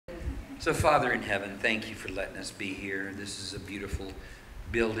So, Father in heaven, thank you for letting us be here. This is a beautiful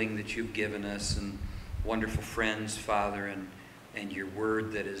building that you've given us, and wonderful friends, Father, and your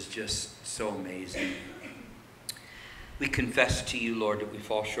word that is just so amazing. We confess to you, Lord, that we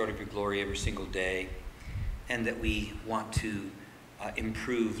fall short of your glory every single day, and that we want to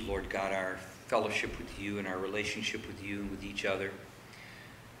improve, Lord God, our fellowship with you and our relationship with you and with each other.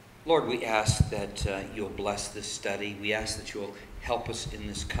 Lord, we ask that you'll bless this study. We ask that you'll help us in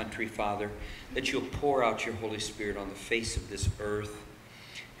this country, Father, that you'll pour out your Holy Spirit on the face of this earth,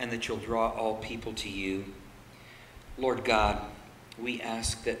 and that you'll draw all people to you. Lord God, we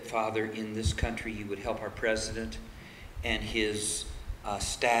ask that, Father, in this country you would help our president and his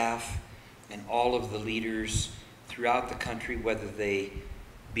staff and all of the leaders throughout the country, whether they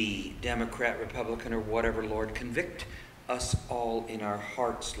be Democrat, Republican, or whatever, Lord. Convict us all in our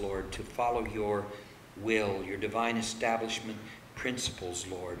hearts, Lord, to follow your will, your divine establishment principles,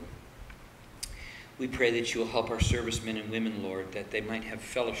 Lord. We pray that you'll help our servicemen and women, Lord, that they might have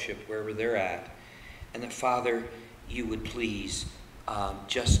fellowship wherever they're at, and that, Father, you would please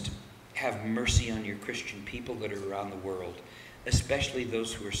just have mercy on your Christian people that are around the world, especially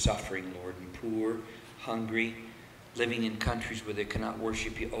those who are suffering, Lord, and poor, hungry, living in countries where they cannot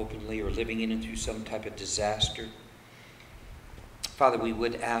worship you openly, or living in and through some type of disaster. Father, we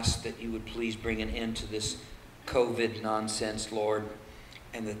would ask that you would please bring an end to this COVID nonsense, Lord,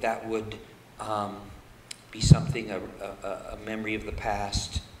 and that would be something, a memory of the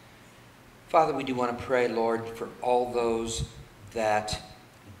past. Father, we do want to pray, Lord, for all those that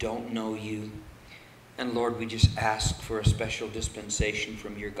don't know you. And Lord, we just ask for a special dispensation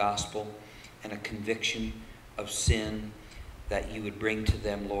from your gospel and a conviction of sin that you would bring to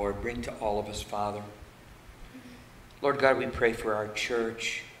them, Lord. Bring to all of us, Father. Lord God, we pray for our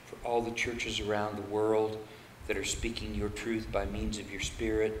church, for all the churches around the world that are speaking your truth by means of your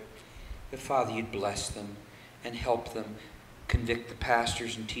Spirit. That, Father, you'd bless them and help them. Convict the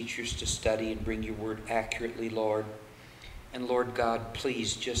pastors and teachers to study and bring your word accurately, Lord. And Lord God,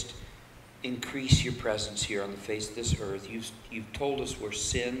 please just increase your presence here on the face of this earth. You've told us where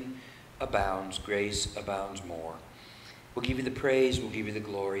sin abounds, grace abounds more. We'll give you the praise, we'll give you the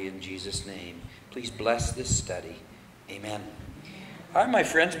glory in Jesus' name. Please bless this study. Amen. All right, my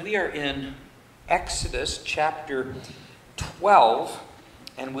friends, we are in Exodus chapter 12,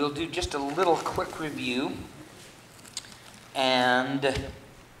 and we'll do just a little quick review and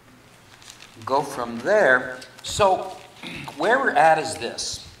go from there. So, where we're at is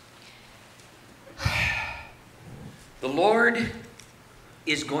this. The Lord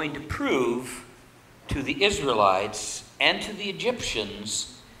is going to prove to the Israelites and to the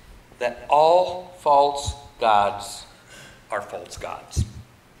Egyptians that all false gods are false gods.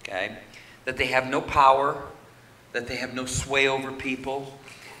 Okay? That they have no power, that they have no sway over people.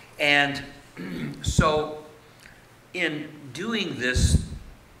 And so, in doing this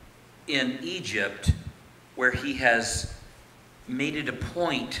in Egypt, where he has made it a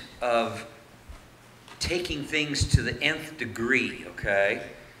point of taking things to the nth degree, okay?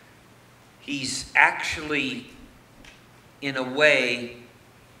 He's actually, in a way,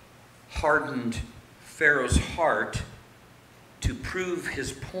 hardened Pharaoh's heart to prove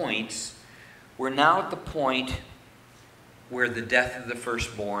his points. We're now at the point where the death of the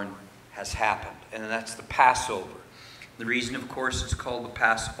firstborn has happened, and that's the Passover. The reason, of course, it's called the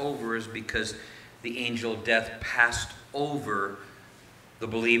Passover is because the angel of death passed over the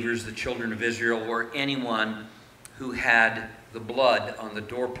believers, the children of Israel, or anyone who had the blood on the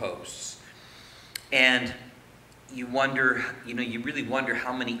doorposts. And you wonder, you really wonder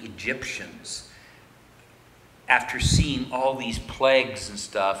how many Egyptians, after seeing all these plagues and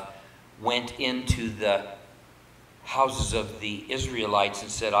stuff, went into the houses of the Israelites and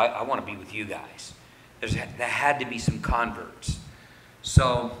said, I want to be with you guys. There had to be some converts.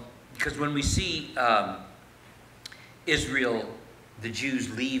 So, because when we see Israel, the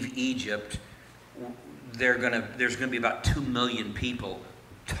Jews leave Egypt, there's going to be about 2 million people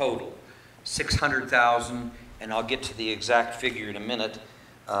total. 600,000, and I'll get to the exact figure in a minute.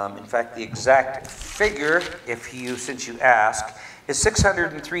 In fact, the exact figure, since you ask, is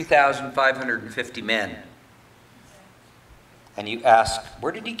 603,550 men. And you ask,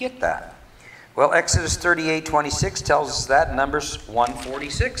 where did he get that? Well, Exodus 38:26 tells us that. Numbers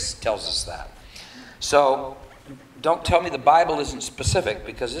 1:46 tells us that. So, don't tell me the Bible isn't specific,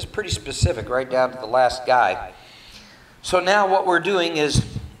 because it's pretty specific right down to the last guy. So now what we're doing is,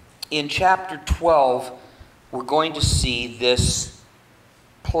 in chapter 12, we're going to see this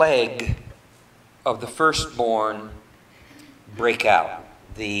plague of the firstborn break out,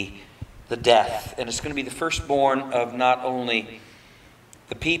 the death. And it's going to be the firstborn of not only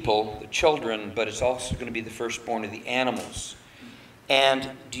the people, the children, but it's also going to be the firstborn of the animals. And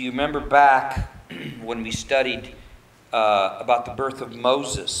do you remember back when we studied about the birth of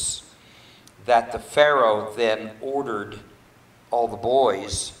Moses, that the Pharaoh then ordered all the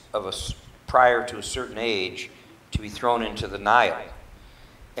boys prior to a certain age to be thrown into the Nile.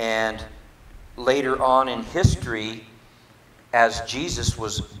 And later on in history, as Jesus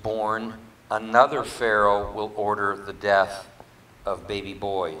was born, another Pharaoh will order the death of baby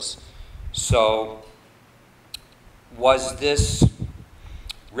boys. So, was this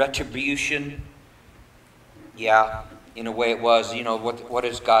retribution? Yeah, in a way it was. You know, what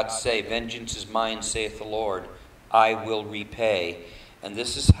does God say? Vengeance is mine, saith the Lord. I will repay. And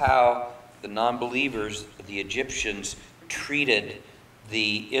this is how the non-believers, the Egyptians, treated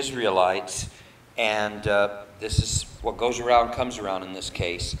the Israelites. And this is what goes around comes around in this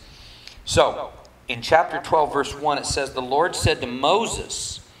case. So, in chapter 12, verse 1, it says, the Lord said to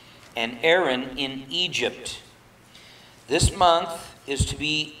Moses and Aaron in Egypt, this month is to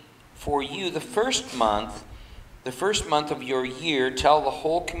be for you the first month of your year. Tell the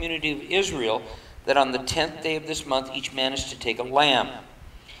whole community of Israel that on the 10th day of this month, each man is to take a lamb.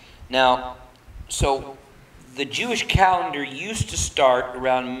 Now, so the Jewish calendar used to start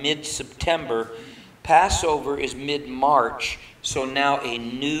around mid-September. Passover is mid-March, so now a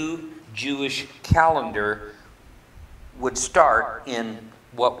new Jewish calendar would start in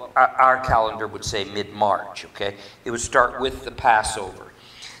what our calendar would say mid-March, okay? It would start with the Passover.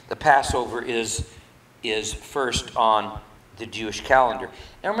 The Passover is first on the Jewish calendar.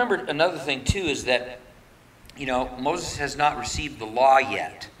 Now remember, another thing too is that, you know, Moses has not received the law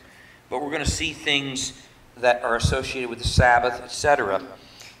yet, but we're going to see things that are associated with the Sabbath, etc.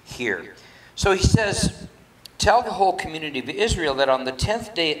 here. So he says, tell the whole community of Israel that on the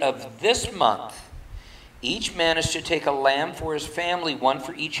 10th day of this month, each man is to take a lamb for his family, one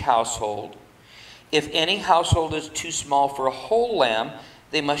for each household. If any household is too small for a whole lamb,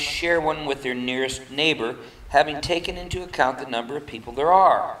 they must share one with their nearest neighbor, having taken into account the number of people there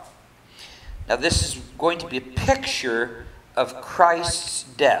are. Now this is going to be a picture of Christ's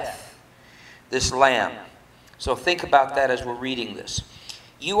death, this lamb. So think about that as we're reading this.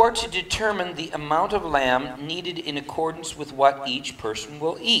 You are to determine the amount of lamb needed in accordance with what each person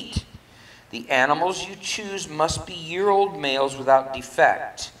will eat. The animals you choose must be year-old males without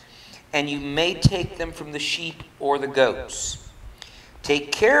defect, and you may take them from the sheep or the goats.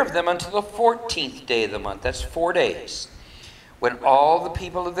 Take care of them until the 14th day of the month. That's 4 days, when all the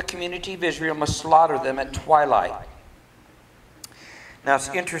people of the community of Israel must slaughter them at twilight. Now it's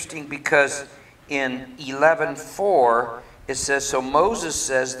interesting because in 11:4 it says, so Moses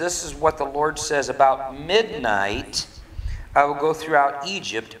says, this is what the Lord says, about midnight I will go throughout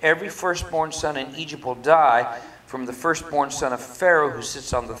Egypt. Every firstborn son in Egypt will die, from the firstborn son of Pharaoh who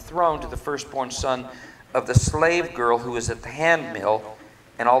sits on the throne to the firstborn son of the slave girl who is at the handmill,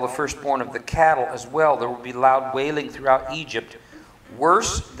 and all the firstborn of the cattle as well. There will be loud wailing throughout Egypt,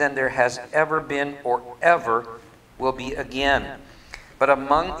 worse than there has ever been or ever will be again. But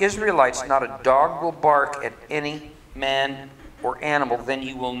among Israelites not a dog will bark at any man or animal. Then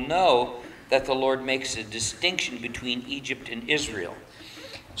you will know that the Lord makes a distinction between Egypt and Israel.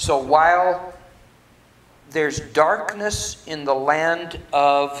 So while there's darkness in the land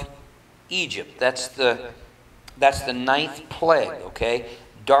of Egypt, that's the 9th plague, okay?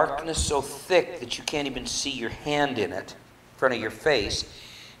 Darkness so thick that you can't even see your hand in it, in front of your face.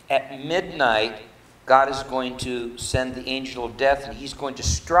 At midnight, God is going to send the angel of death, and he's going to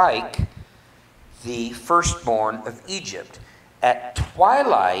strike the firstborn of Egypt. At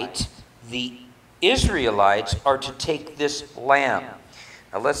twilight, the Israelites are to take this lamb.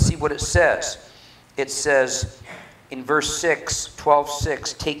 Now let's see what it says. It says in verse 6,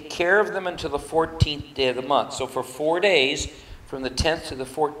 12:6, take care of them until the 14th day of the month. So for 4 days, from the 10th to the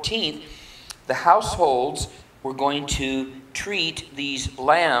 14th, the households were going to treat these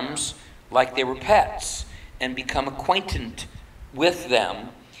lambs like they were pets and become acquainted with them.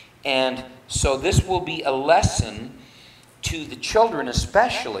 And so this will be a lesson to the children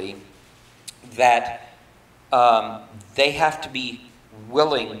especially, that they have to be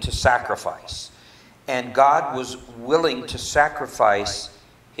willing to sacrifice. And God was willing to sacrifice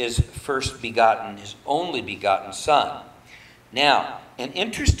his first begotten, his only begotten son. Now, an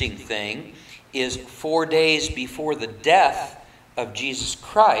interesting thing is 4 days before the death of Jesus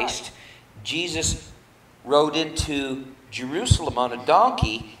Christ, Jesus rode into Jerusalem on a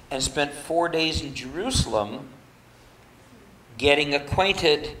donkey and spent 4 days in Jerusalem getting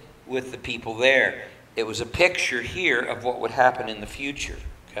acquainted with the people there. It was a picture here of what would happen in the future.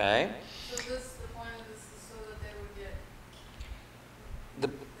 Okay? So the point of this is so that they would get...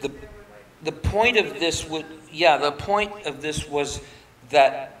 the the point of this would, yeah, the point of this was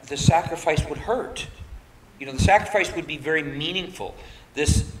that the sacrifice would hurt. You know, the sacrifice would be very meaningful.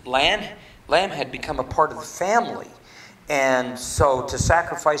 This lamb had become a part of the family. And so to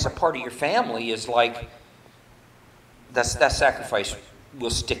sacrifice a part of your family is like, that sacrifice will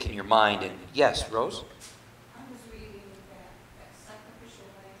stick in your mind. And yes, Rose? I was reading that sacrificial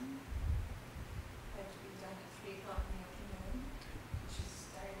lamb had to be done at 3 o'clock in the afternoon, which is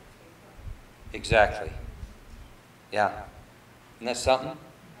started at 3 o'clock. Exactly. Yeah. Isn't that something?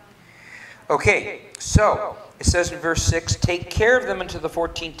 Okay, so it says in verse 6, take care of them until the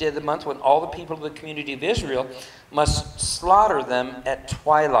 14th day of the month, when all the people of the community of Israel must slaughter them at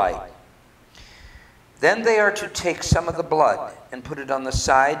twilight. Then they are to take some of the blood and put it on the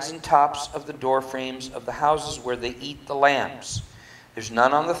sides and tops of the door frames of the houses where they eat the lambs. There's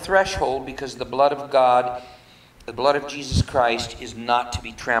none on the threshold, because the blood of God, the blood of Jesus Christ, is not to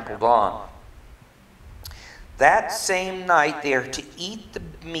be trampled on. That same night they are to eat the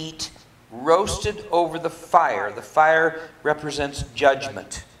meat roasted over the fire. The fire represents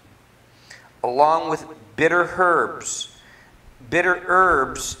judgment, along with bitter herbs. Bitter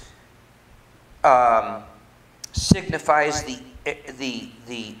herbs signifies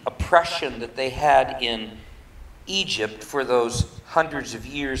the oppression that they had in Egypt for those hundreds of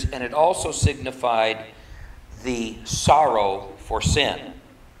years, and it also signified the sorrow for sin.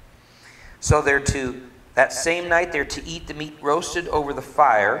 So that same night they're to eat the meat roasted over the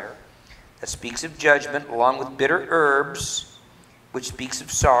fire. That speaks of judgment, along with bitter herbs, which speaks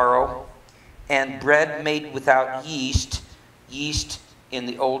of sorrow, and bread made without yeast. Yeast in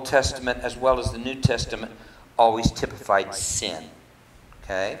the Old Testament as well as the New Testament always typified sin.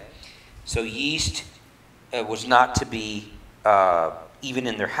 Okay? So yeast was not to be even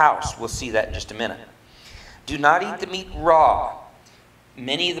in their house. We'll see that in just a minute. Do not eat the meat raw.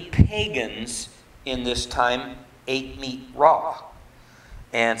 Many of the pagans in this time ate meat raw.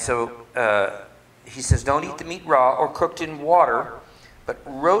 And so he says, don't eat the meat raw or cooked in water, but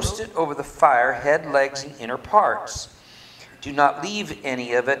roast it over the fire, head, legs, and inner parts. Do not leave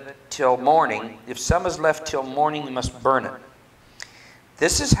any of it till morning. If some is left till morning, you must burn it.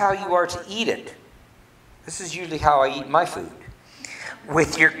 This is how you are to eat it. This is usually how I eat my food.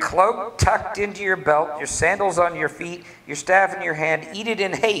 With your cloak tucked into your belt, your sandals on your feet, your staff in your hand, eat it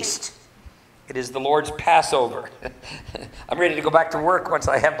in haste. It is the Lord's Passover. I'm ready to go back to work once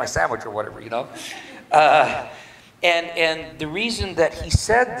I have my sandwich or whatever, you know. And the reason that he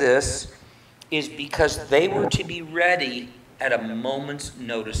said this is because they were to be ready at a moment's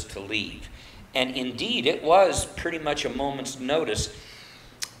notice to leave. And indeed, it was pretty much a moment's notice.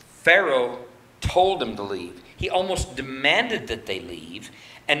 Pharaoh told them to leave. He almost demanded that they leave.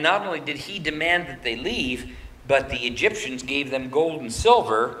 And not only did he demand that they leave, but the Egyptians gave them gold and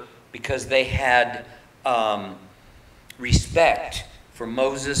silver because they had respect for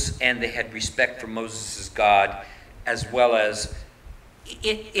Moses, and they had respect for Moses' God, as well as,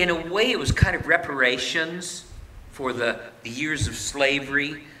 in a way, it was kind of reparations for the years of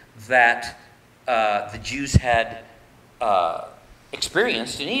slavery that the Jews had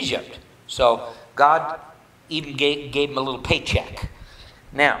experienced in Egypt. So God even gave them a little paycheck.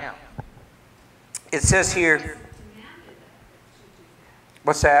 Now, it says here,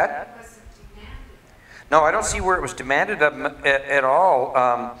 what's that? No, I don't see where it was demanded of them at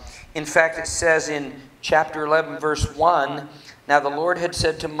all. In fact, it says in chapter 11, verse 1, now the Lord had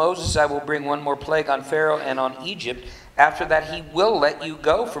said to Moses, I will bring one more plague on Pharaoh and on Egypt. After that, he will let you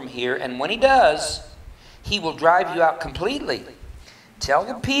go from here. And when he does, he will drive you out completely. Tell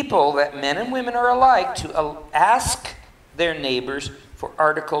the people that men and women are alike to ask their neighbors for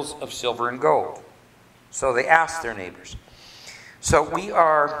articles of silver and gold. So they asked their neighbors. So we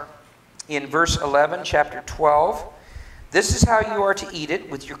are in verse 11, chapter 12. This is how you are to eat it,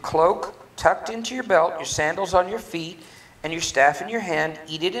 with your cloak tucked into your belt, your sandals on your feet, and your staff in your hand.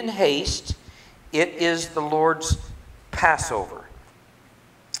 Eat it in haste. It is the Lord's Passover.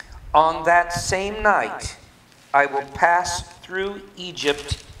 On that same night, I will pass through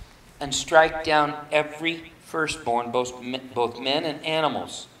Egypt and strike down every firstborn, both men and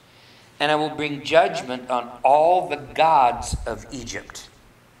animals. And I will bring judgment on all the gods of Egypt.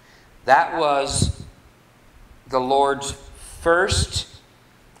 That was the Lord's first,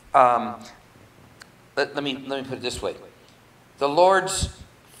 let me put it this way. The Lord's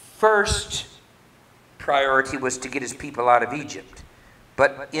first priority was to get his people out of Egypt.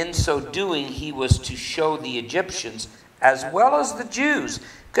 But in so doing, he was to show the Egyptians, as well as the Jews,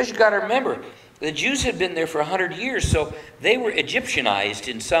 because you got to remember, the Jews had been there for 100 years, so they were Egyptianized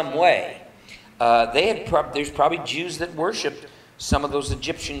in some way. There's probably Jews that worshipped some of those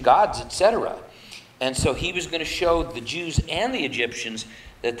Egyptian gods, etc. And so he was going to show the Jews and the Egyptians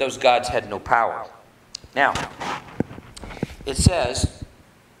that those gods had no power. Now, it says,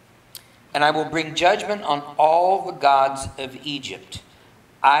 "And I will bring judgment on all the gods of Egypt.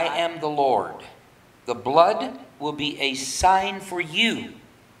 I am the Lord. The blood will be a sign for you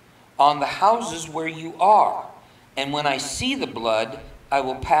on the houses where you are. And when I see the blood, I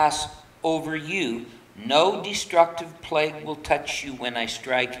will pass over you. No destructive plague will touch you when I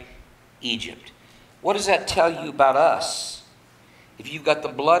strike Egypt." What does that tell you about us? If you've got the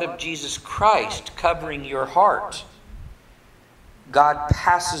blood of Jesus Christ covering your heart, God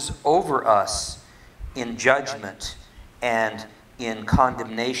passes over us in judgment and in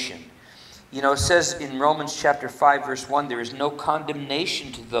condemnation. You know, it says in Romans chapter 5, verse 1, there is no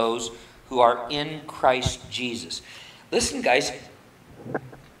condemnation to those who are in Christ Jesus. Listen, guys,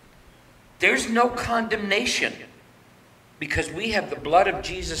 there's no condemnation because we have the blood of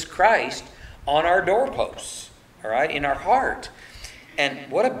Jesus Christ on our doorposts, all right, in our heart.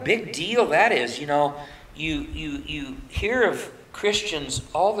 And what a big deal that is. You know, you hear of Christians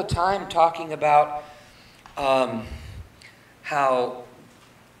all the time talking about how,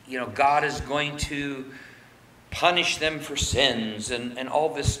 you know, God is going to punish them for sins and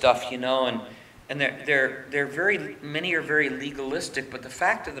all this stuff, you know, and they're very, many are very legalistic, but the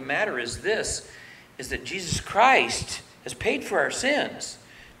fact of the matter is this, is that Jesus Christ has paid for our sins.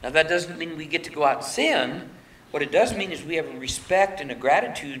 Now that doesn't mean we get to go out and sin. What it does mean is we have a respect and a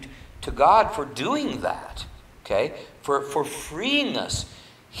gratitude to God for doing that, okay, for freeing us.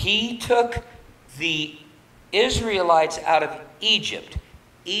 He took the Israelites out of Egypt.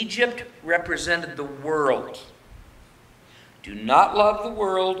 Egypt represented the world. Do not love the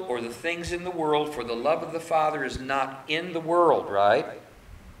world or the things in the world, for the love of the Father is not in the world, right?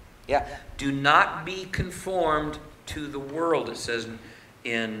 Yeah. Do not be conformed to the world, it says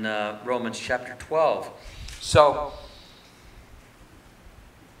in Romans chapter 12. So,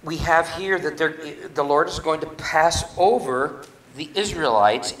 we have here that the Lord is going to pass over the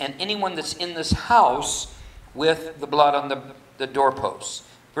Israelites and anyone that's in this house with the blood on the doorposts.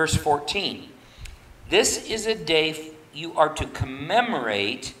 Verse 14. "This is a day you are to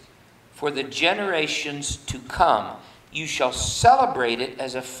commemorate for the generations to come. You shall celebrate it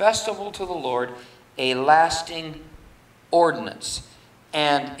as a festival to the Lord, a lasting ordinance."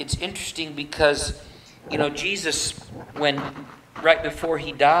 And it's interesting because, you know, Jesus, when right before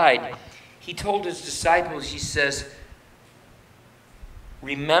he died, he told his disciples, he says,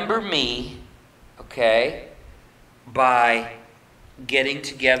 "Remember me," okay, by getting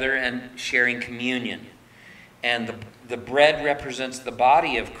together and sharing communion. And the bread represents the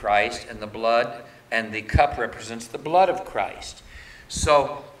body of Christ, and the blood and the cup represents the blood of Christ.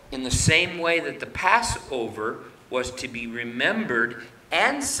 So, in the same way that the Passover was to be remembered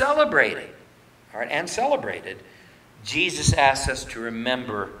and celebrated, all right, and celebrated, Jesus asks us to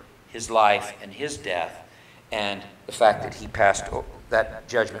remember his life and his death and the fact that that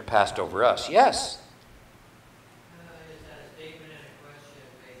judgment passed over us. Yes? Is that a statement and a question,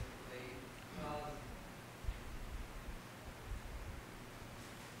 basically?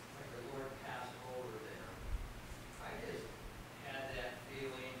 Like the Lord passed over them. I just had that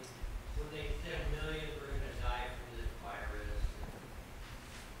feeling when they said millions were going to die from this virus, and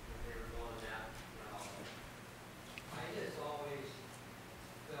when they were going that route. I just always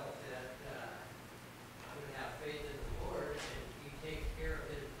felt that I'm going to have faith in the Lord, and he takes care of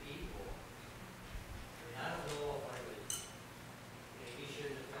his people. I mean, I don't know if I was, maybe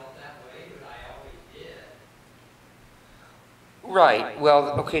shouldn't have felt that way, but I always did. Right.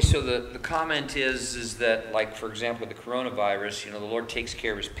 Well, okay, so the comment is that, like, for example, with the coronavirus, you know, the Lord takes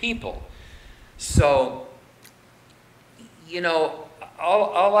care of his people. So, you know,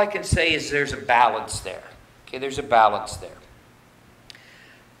 all I can say is there's a balance there. Okay, there's a balance there.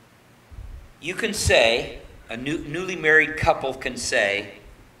 You can say, a newly married couple can say,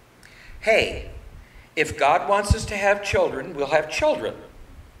 "Hey, if God wants us to have children, we'll have children."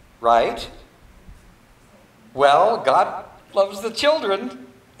 Right? Well, God loves the children,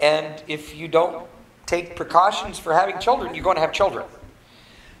 and if you don't take precautions for having children, you're going to have children.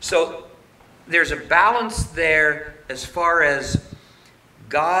 So there's a balance there as far as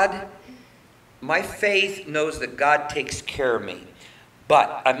God, my faith knows that God takes care of me.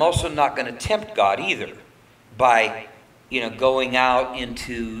 But I'm also not going to tempt God either by, you know, going out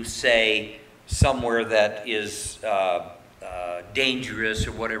into, say, somewhere that is dangerous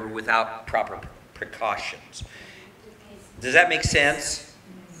or whatever without proper precautions. Does that make sense?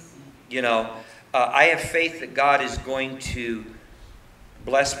 You know, I have faith that God is going to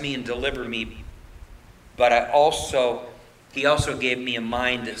bless me and deliver me, but I also He also gave me a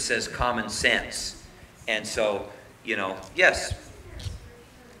mind that says common sense. And so, yes. It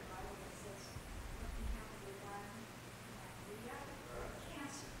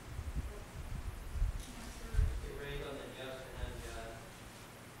rained on the just and unjust,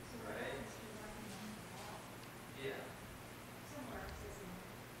 right? Yeah.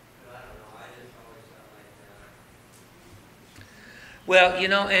 But I don't know, I just always felt like that. Well,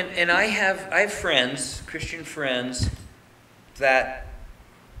 and I have friends, Christian friends, that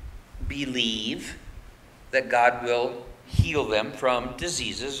believe that God will heal them from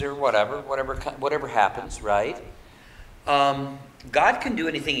diseases or whatever happens, right? God can do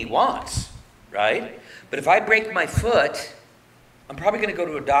anything He wants, right? But if I break my foot, I'm probably going to go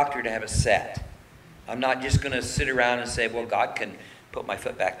to a doctor to have it set. I'm not just going to sit around and say, well, God can put my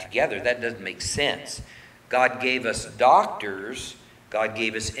foot back together. That doesn't make sense. God gave us doctors. God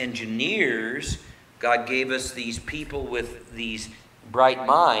gave us engineers. God gave us these people with these bright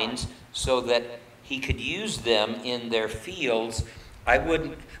minds so that He could use them in their fields.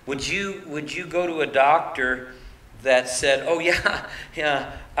 Would you go to a doctor that said, oh yeah,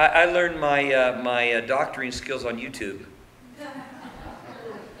 I learned my doctoring skills on YouTube?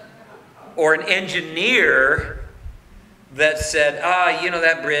 Or an engineer that said,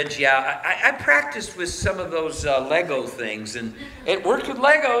 that bridge, I practiced with some of those Lego things, and it worked with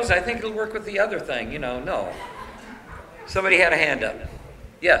Legos. I think it'll work with the other thing. No. Somebody had a hand up.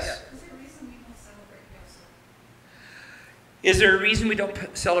 Yes? Is there a reason we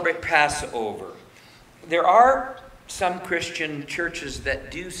don't celebrate Passover? There are some Christian churches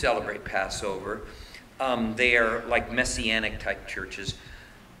that do celebrate Passover. They are like Messianic type churches.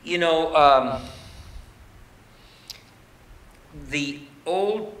 The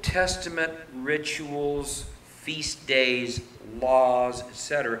Old Testament rituals, feast days, laws,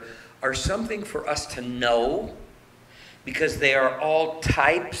 etc., are something for us to know because they are all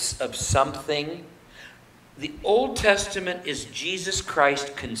types of something. The Old Testament is Jesus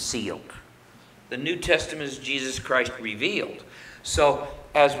Christ concealed. The New Testament is Jesus Christ revealed. So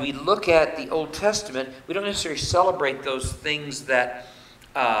as we look at the Old Testament, we don't necessarily celebrate those things that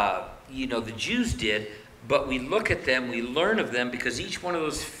the Jews did, but we look at them, we learn of them, because each one of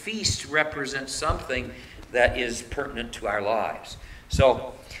those feasts represents something that is pertinent to our lives.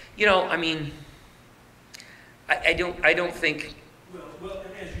 So, I don't think. Well,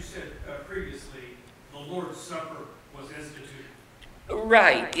 and as you said previously, the Lord's Supper was instituted.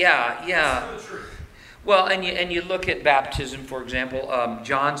 Right. Yeah. That's still true. Well, and you look at baptism, for example,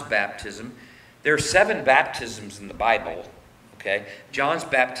 John's baptism. There are 7 baptisms in the Bible. Okay, John's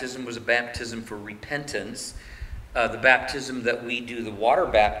baptism was a baptism for repentance. The baptism that we do, the water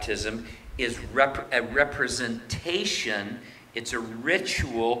baptism, is a representation. It's a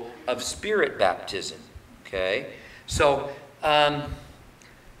ritual of spirit baptism. Okay, so I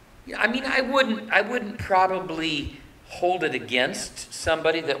wouldn't probably hold it against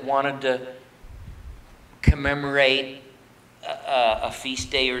somebody that wanted to commemorate a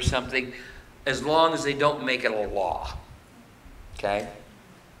feast day or something, as long as they don't make it a law. Okay?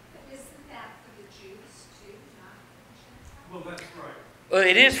 But isn't that for the Jews too, not the Gentiles? Well, that's right. Well,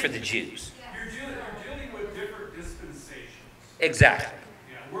 it is for the Jews. You're dealing with different dispensations. Exactly.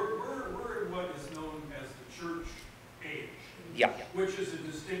 Yeah, we're in what is known as the church age. Yeah. Which is a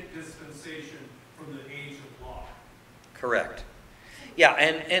distinct dispensation from the age of law. Correct. Yeah,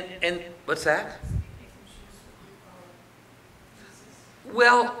 and what's that?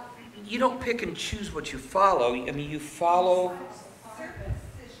 Well, you don't pick and choose what you follow. I mean, you follow.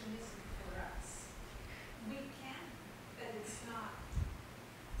 Circumcision isn't for us. We can, but it's not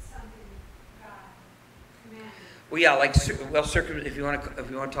something God commanded. Well, yeah, if you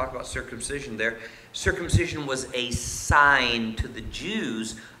want to talk about circumcision, circumcision was a sign to the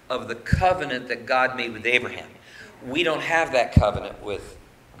Jews of the covenant that God made with Abraham. We don't have that covenant with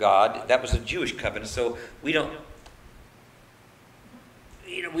God. That was a Jewish covenant, so we don't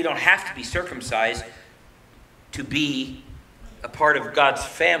have to be circumcised to be a part of God's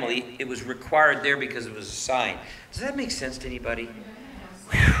family. It was required there because it was a sign. Does that make sense to anybody?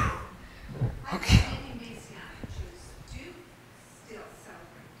 Whew. Okay. Many Messianic Jews do still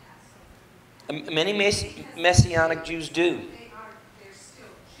celebrate Passover. Many Messianic Jews do. They're still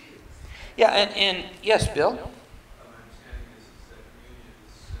Jews. Yeah, and yes, Bill? My understanding is that communion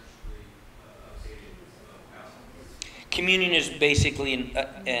is essentially Passover. Communion is basically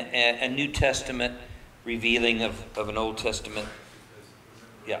a New Testament revealing of an Old Testament.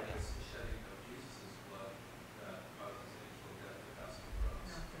 Yeah. It's the shedding of Jesus' blood that causes angel death to pass over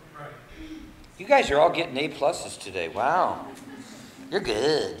us. Right. You guys are all getting A+ today. Wow. You're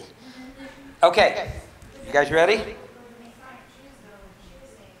good. Okay. You guys ready?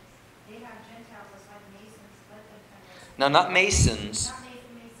 Gentile was like Masons, but the kind of. Now, not Masons, Not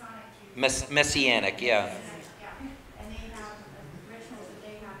Masonic Jews. Messianic, yeah. Yeah. And they have rituals that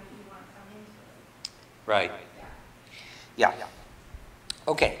they have if you want to come into it. Right. Yeah. Yeah.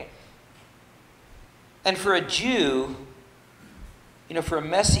 Okay. And for a Jew, for a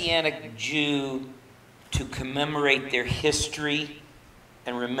Messianic Jew to commemorate their history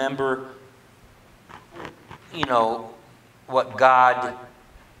and remember, what God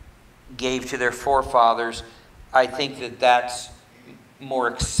gave to their forefathers, I think that that's more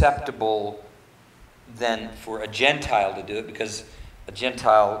acceptable than for a Gentile to do it, because a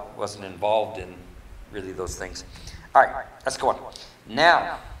Gentile wasn't involved in really those things. All right, let's go on.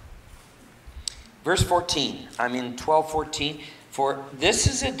 Now, verse 14. I'm in 12:14. For this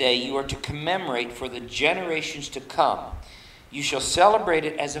is a day you are to commemorate for the generations to come. You shall celebrate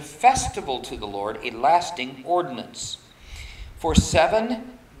it as a festival to the Lord, a lasting ordinance. For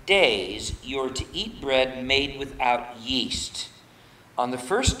 7 days you are to eat bread made without yeast. On the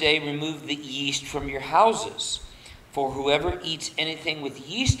first day remove the yeast from your houses. For whoever eats anything with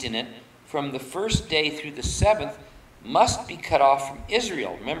yeast in it from the first day through the 7th must be cut off from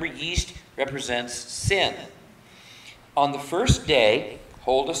Israel. Remember, yeast represents sin. On the first day,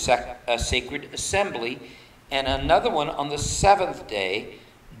 hold a sacred assembly, and another one on the 7th day.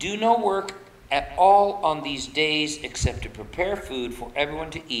 Do no work at all on these days except to prepare food for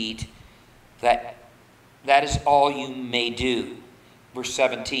everyone to eat. That is all you may do. Verse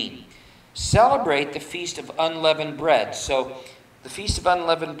 17. Celebrate the Feast of Unleavened Bread. So the Feast of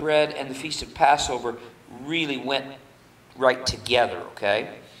Unleavened Bread and the Feast of Passover really went right together,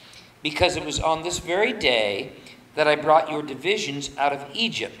 okay? Because it was on this very day that I brought your divisions out of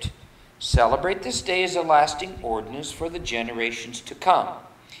Egypt. Celebrate this day as a lasting ordinance for the generations to come.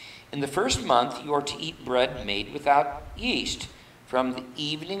 In the first month you are to eat bread made without yeast, from the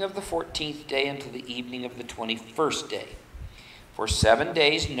evening of the 14th day until the evening of the 21st day. For 7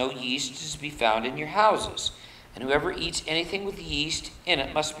 days no yeast is to be found in your houses, and whoever eats anything with yeast in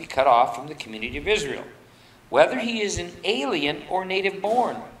it must be cut off from the community of Israel, whether he is an alien or native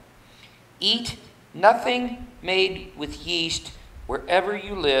born. Eat nothing made with yeast. Wherever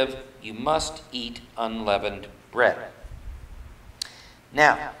you live, you must eat unleavened bread.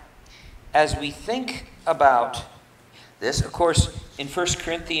 Now, as we think about this, of course, in 1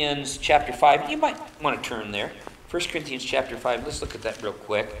 Corinthians chapter 5, you might want to turn there. 1 Corinthians chapter 5, let's look at that real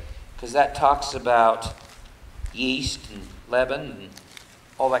quick, because that talks about yeast and leaven and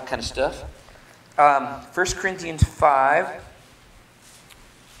all that kind of stuff. 1 Corinthians 5.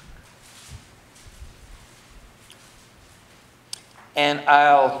 And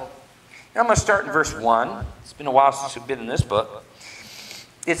I'm going to start in verse 1. It's been a while since we've been in this book.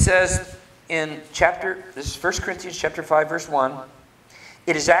 It says this is 1 Corinthians chapter 5, verse 1.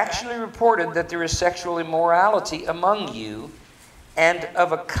 It is actually reported that there is sexual immorality among you, and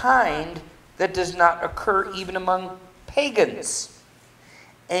of a kind that does not occur even among pagans.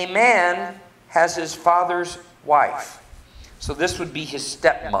 A man has his father's wife. So this would be his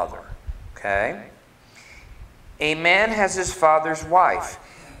stepmother. Okay? A man has his father's wife,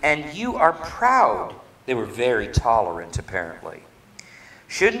 and you are proud. They were very tolerant, apparently.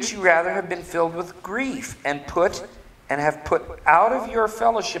 Shouldn't you rather have been filled with grief and have put out of your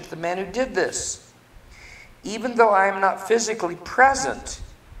fellowship the man who did this? Even though I am not physically present,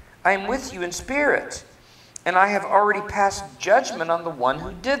 I am with you in spirit, and I have already passed judgment on the one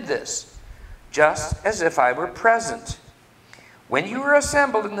who did this, just as if I were present. When you are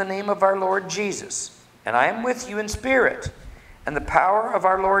assembled in the name of our Lord Jesus, and I am with you in spirit, and the power of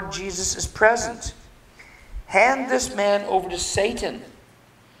our Lord Jesus is present, hand this man over to Satan,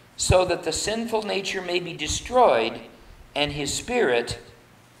 so that the sinful nature may be destroyed, and his spirit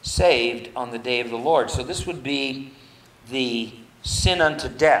saved on the day of the Lord. So this would be the sin unto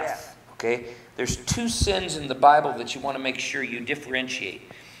death. Okay? There's 2 sins in the Bible that you want to make sure you differentiate.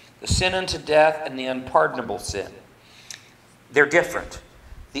 The sin unto death and the unpardonable sin. They're different.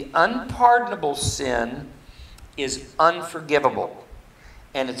 The unpardonable sin is unforgivable.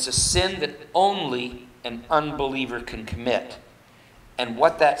 And it's a sin that only an unbeliever can commit. And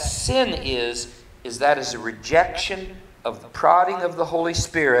what that sin is that is a rejection of the prodding of the Holy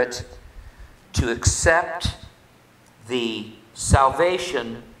Spirit to accept the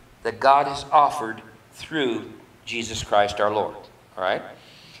salvation that God has offered through Jesus Christ our Lord. All right?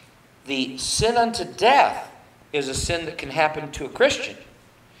 The sin unto death is a sin that can happen to a Christian.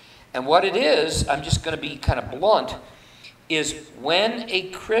 And what it is, I'm just going to be kind of blunt, is when a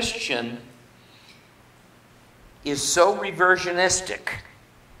Christian is so reversionistic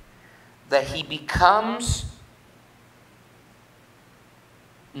that he becomes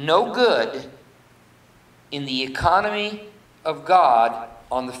no good in the economy of God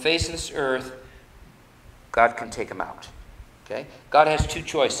on the face of this earth, God can take them out. Okay? God has two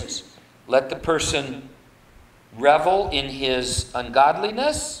choices. Let the person revel in his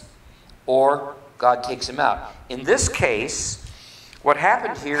ungodliness, or God takes him out. In this case, what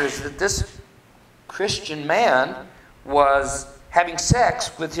happened here is that this Christian man was having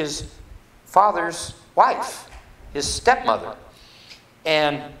sex with his father's wife, his stepmother.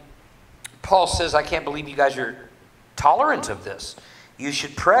 And Paul says, I can't believe you guys are tolerant of this. You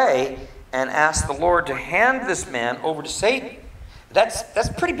should pray and ask the Lord to hand this man over to Satan. That's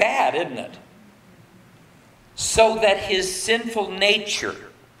pretty bad, isn't it? So that his sinful nature,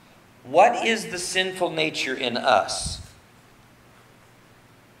 what is the sinful nature in us?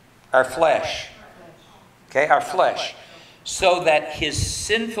 Our flesh. Okay, our flesh. So that his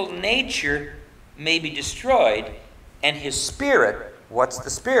sinful nature may be destroyed, and his spirit, what's the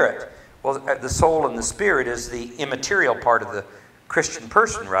spirit? Well, the soul and the spirit is the immaterial part of the Christian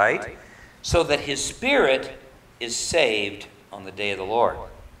person, right? So that his spirit is saved on the day of the Lord.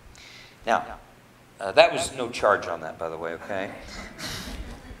 Now, that was no charge on that, by the way, okay?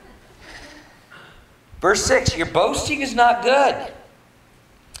 Verse 6, your boasting is not good.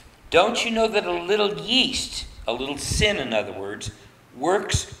 Don't you know that a little yeast, a little sin in other words,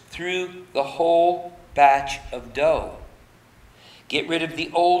 works through the whole batch of dough? Get rid of the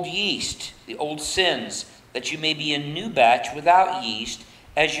old yeast, the old sins, that you may be a new batch without yeast,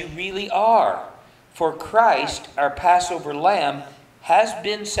 as you really are. For Christ, our Passover lamb, has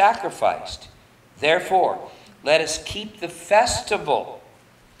been sacrificed. Therefore, let us keep the festival,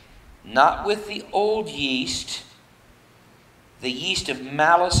 not with the old yeast, the yeast of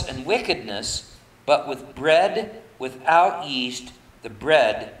malice and wickedness, but with bread without yeast, the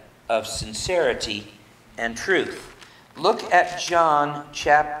bread of sincerity and truth. Look at John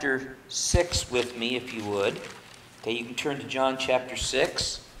chapter 6 with me, if you would. Okay, you can turn to John chapter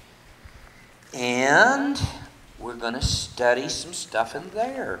 6. And we're going to study some stuff in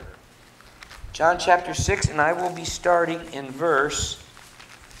there. John chapter 6, and I will be starting in verse...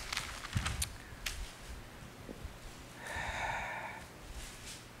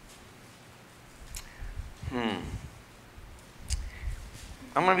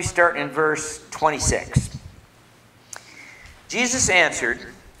 I'm going to be starting in verse 26. Jesus answered,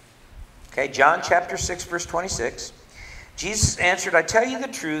 okay, John chapter 6, verse 26. Jesus answered, I tell you the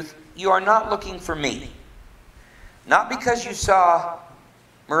truth, you are not looking for me. Not because you saw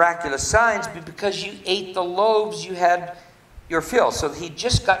miraculous signs, but because you ate the loaves you had your fill. So he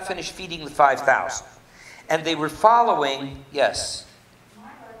just got finished feeding the 5,000. And they were following, yes. My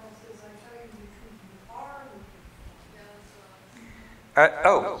Bible says, I tell you the truth, you are looking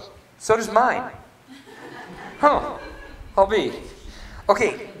for me. So does mine. Huh. I'll be.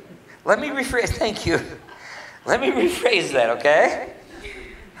 Okay, let me rephrase. Thank you. Let me rephrase that, okay?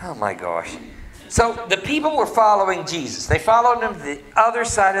 Oh my gosh. So the people were following Jesus. They followed him to the other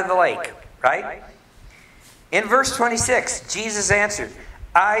side of the lake, right? In verse 26, Jesus answered,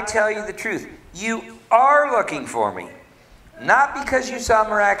 I tell you the truth. You are looking for me. Not because you saw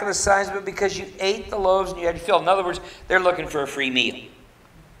miraculous signs, but because you ate the loaves and you had your fill. In other words, they're looking for a free meal.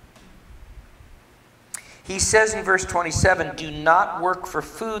 He says in verse 27, do not work for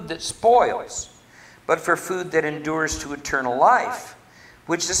food that spoils, but for food that endures to eternal life,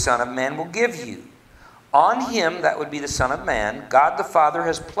 which the Son of Man will give you. On him, that would be the Son of Man, God the Father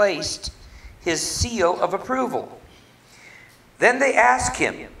has placed his seal of approval. Then they ask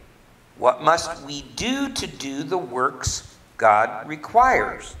him, what must we do to do the works God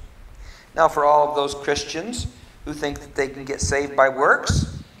requires? Now, for all of those Christians who think that they can get saved by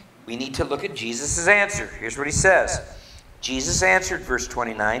works, we need to look at Jesus' answer. Here's what he says. Jesus answered, verse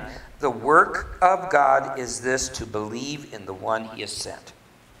 29, the work of God is this, to believe in the one he has sent.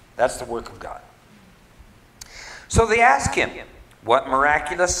 That's the work of God. So they ask him, what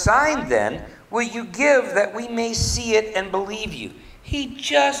miraculous sign then will you give that we may see it and believe you? He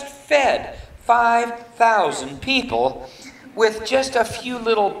just fed 5,000 people with just a few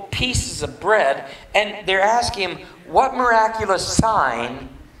little pieces of bread, and they're asking him, what miraculous sign?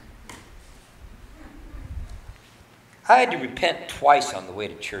 I had to repent twice on the way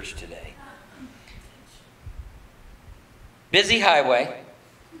to church today. Busy highway,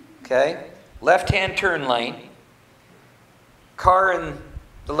 okay, left-hand turn lane, car in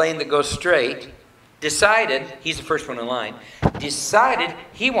the lane that goes straight, decided, he's the first one in line, decided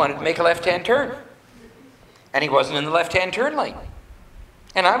he wanted to make a left-hand turn. And he wasn't in the left-hand turn lane.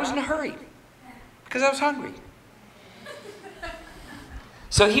 And I was in a hurry because I was hungry.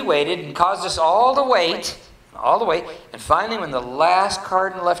 So he waited and caused us all to wait, and finally when the last car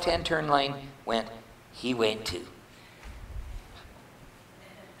in the left-hand turn lane went, He went too.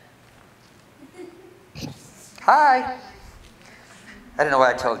 Hi. I don't know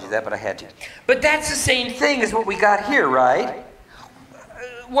why I told you that, but I had to. But that's the same thing as what we got here, right?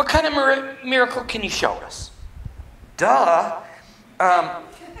 What kind of miracle can you show us? Duh.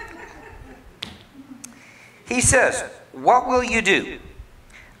 He says, what will you do?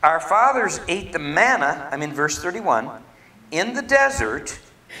 Our fathers ate the manna, I'm in verse 31, in the desert,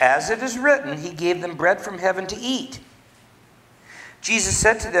 as it is written, he gave them bread from heaven to eat. Jesus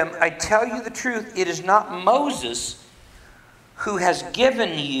said to them, I tell you the truth, it is not Moses who has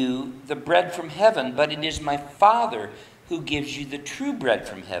given you the bread from heaven, but it is my Father who gives you the true bread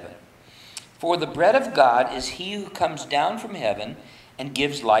from heaven. For the bread of God is he who comes down from heaven and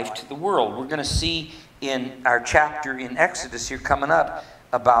gives life to the world. We're going to see in our chapter in Exodus here coming up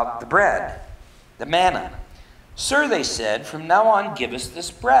about the bread, the manna. Sir, they said, from now on give us this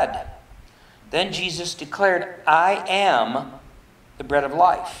bread. Then Jesus declared, I am the bread of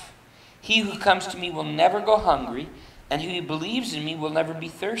life. He who comes to me will never go hungry, and who believes in me will never be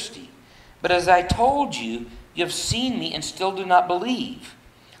thirsty. But as I told you, you have seen me and still do not believe.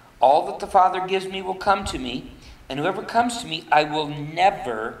 All that the Father gives me will come to me, and whoever comes to me I will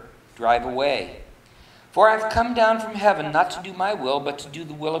never drive away. For I have come down from heaven not to do my will, but to do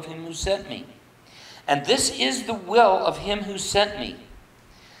the will of him who sent me. And this is the will of him who sent me,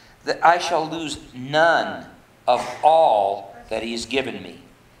 that I shall lose none of all that he has given me.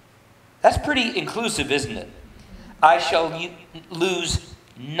 That's pretty inclusive, isn't it? I shall lose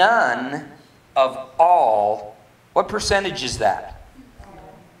none of all. What percentage is that?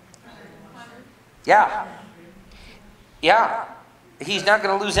 Yeah. Yeah. He's not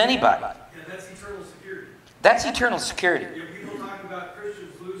going to lose anybody. Yeah, that's eternal security. That's eternal security. If people talk about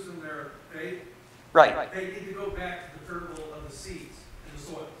Christians losing their faith, Right. they need to go back to the parable of the seeds and the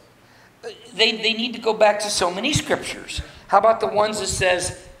soils. They need to go back to so many scriptures. How about the ones that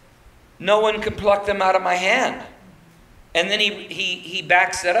says, no one can pluck them out of my hand? And then he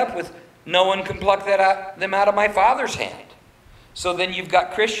backs that up with, no one can pluck them out of my Father's hand. So then you've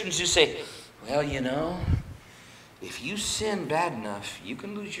got Christians who say, well, you know, if you sin bad enough, you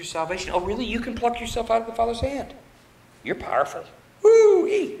can lose your salvation. Oh, really? You can pluck yourself out of the Father's hand? You're powerful.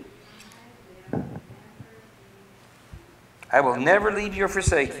 Woo-wee. I will never leave you or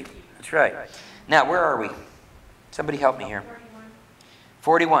forsake you. That's right. Now, where are we? Somebody help me here.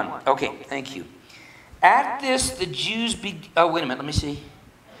 41. Okay, thank you. At this, the Jews oh, wait a minute, let me see.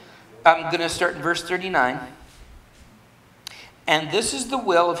 I'm going to start in verse 39. And this is the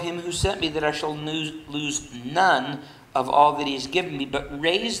will of him who sent me, that I shall lose none of all that he has given me, but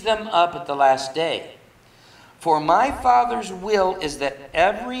raise them up at the last day. For my Father's will is that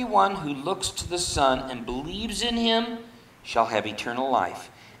everyone who looks to the Son and believes in him shall have eternal life,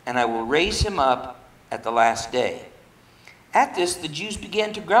 and I will raise him up at the last day. At this, the Jews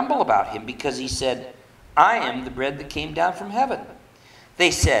began to grumble about him, because he said, I am the bread that came down from heaven.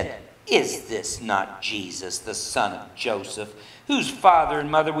 They said, is this not Jesus, the son of Joseph, whose father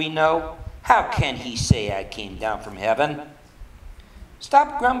and mother we know? How can he say I came down from heaven?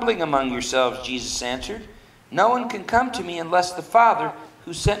 Stop grumbling among yourselves, Jesus answered. No one can come to me unless the Father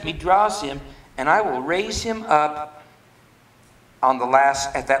who sent me draws him, and I will raise him up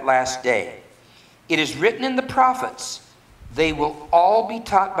at that last day. It is written in the prophets, they will all be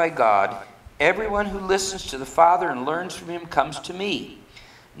taught by God. Everyone who listens to the Father and learns from him comes to me.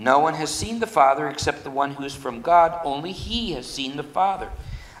 No one has seen the Father except the one who is from God. Only he has seen the Father.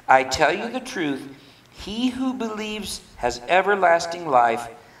 I tell you the truth, he who believes has everlasting life.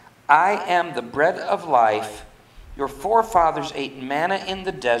 I am the bread of life. Your forefathers ate manna in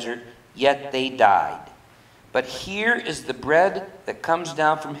the desert, yet they died. But here is the bread that comes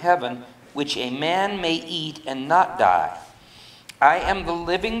down from heaven, which a man may eat and not die. I am the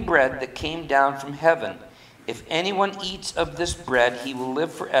living bread that came down from heaven. If anyone eats of this bread, he will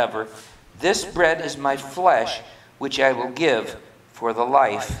live forever. This bread is my flesh, which I will give for the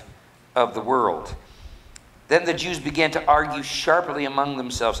life of the world. Then the Jews began to argue sharply among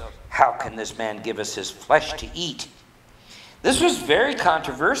themselves, how can this man give us his flesh to eat? This was very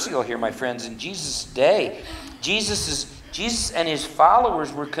controversial here, my friends, in Jesus' day. Jesus and his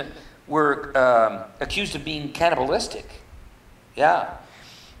followers were accused of being cannibalistic. Yeah.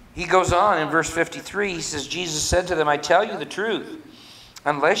 He goes on in verse 53, he says, Jesus said to them, I tell you the truth.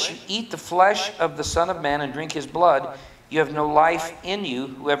 Unless you eat the flesh of the Son of Man and drink his blood, you have no life in you.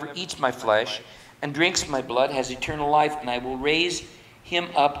 Whoever eats my flesh and drinks my blood has eternal life, and I will raise him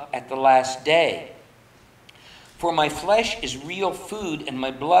up at the last day. For my flesh is real food, and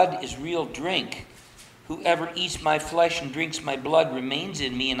my blood is real drink. Whoever eats my flesh and drinks my blood remains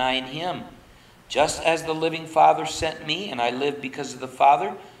in me, and I in him. Just as the living Father sent me, and I live because of the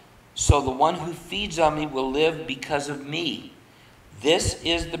Father, so the one who feeds on me will live because of me. This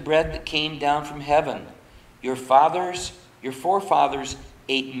is the bread that came down from heaven. Your forefathers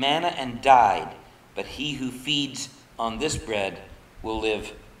ate manna and died, but he who feeds on this bread will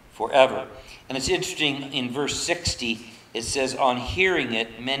live forever. And it's interesting, in verse 60, it says, on hearing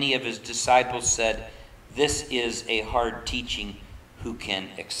it, many of his disciples said, this is a hard teaching. Who can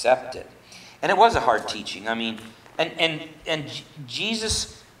accept it? And it was a hard teaching. I mean, and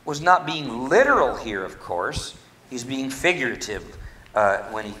Jesus was not being literal here, of course. He's being figurative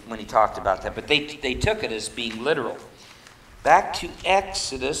when he talked about that. But they took it as being literal. Back to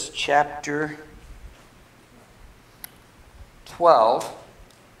Exodus chapter 12,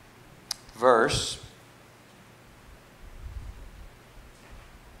 verse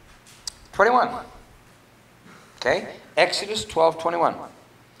 21. Okay? Exodus 12:21.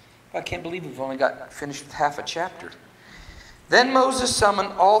 I can't believe we've only got finished with half a chapter. Then Moses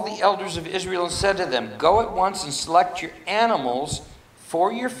summoned all the elders of Israel and said to them, go at once and select your animals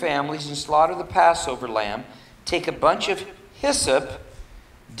for your families and slaughter the Passover lamb. Take a bunch of hyssop,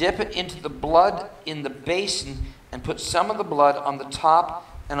 dip it into the blood in the basin, and put some of the blood on the top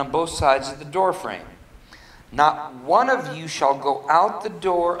and on both sides of the doorframe. Not one of you shall go out the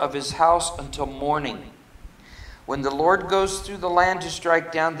door of his house until morning. When the Lord goes through the land to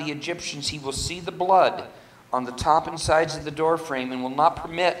strike down the Egyptians, he will see the blood on the top and sides of the doorframe and will not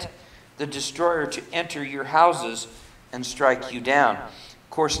permit the destroyer to enter your houses and strike you down. Of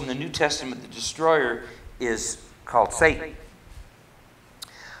course, in the New Testament, the destroyer is called Satan.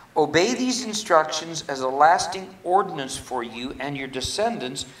 Obey these instructions as a lasting ordinance for you and your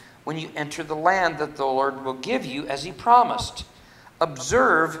descendants when you enter the land that the Lord will give you as he promised.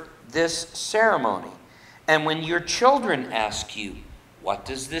 Observe this ceremony. And when your children ask you, what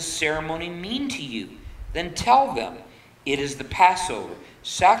does this ceremony mean to you? Then tell them, it is the Passover,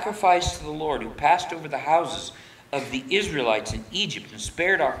 sacrifice to the Lord, who passed over the houses of the Israelites in Egypt and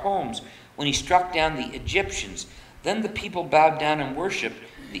spared our homes when he struck down the Egyptians. Then the people bowed down and worshiped.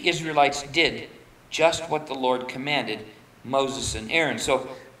 The Israelites did just what the Lord commanded Moses and Aaron. So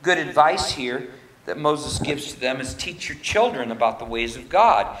good advice here that Moses gives to them is teach your children about the ways of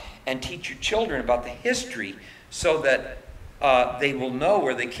God and teach your children about the history so that they will know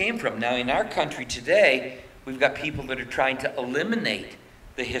where they came from. Now, in our country today, we've got people that are trying to eliminate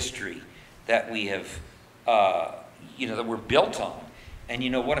the history that we have, that we're built on. And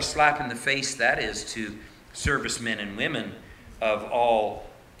what a slap in the face that is to servicemen and women of all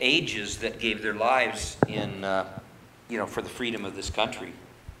ages that gave their lives in, for the freedom of this country.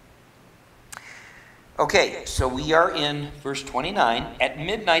 Okay, so we are in verse 29. At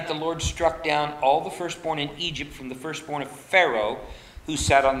midnight the Lord struck down all the firstborn in Egypt, from the firstborn of Pharaoh, who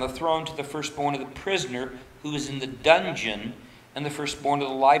sat on the throne, to the firstborn of the prisoner who was in the dungeon, and the firstborn of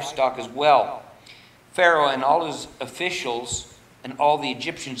the livestock as well. Pharaoh and all his officials and all the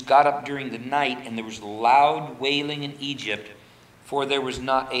Egyptians got up during the night, and there was loud wailing in Egypt, for there was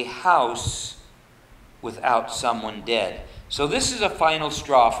not a house without someone dead. So this is a final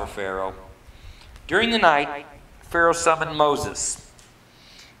straw for Pharaoh. During the night, Pharaoh summoned Moses.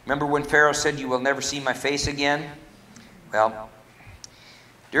 Remember when Pharaoh said, you will never see my face again? Well,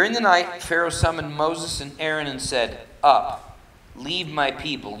 during the night, Pharaoh summoned Moses and Aaron and said, up, leave my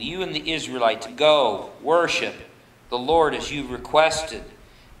people, you and the Israelites, go, worship the Lord as you requested.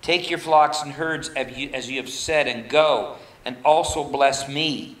 Take your flocks and herds as you have said, and go, and also bless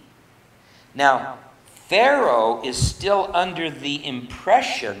me. Now, Pharaoh is still under the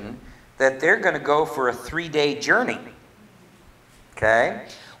impression that they're going to go for a 3-day journey. Okay?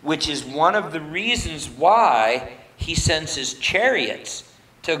 Which is one of the reasons why he sends his chariots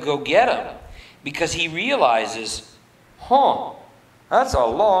to go get them. Because he realizes, that's a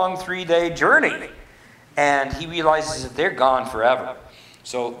long 3-day journey. And he realizes that they're gone forever.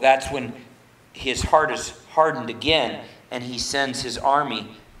 So that's when his heart is hardened again, and he sends his army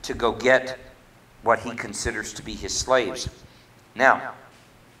to go get what he considers to be his slaves. Now,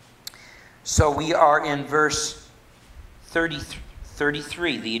 so we are in verse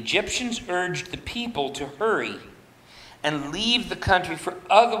 33. The Egyptians urged the people to hurry and leave the country, for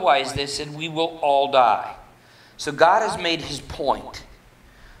otherwise, they said, we will all die. So God has made his point.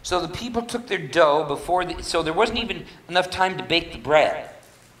 So the people took their dough so there wasn't even enough time to bake the bread.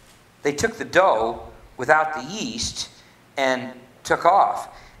 They took the dough without the yeast and took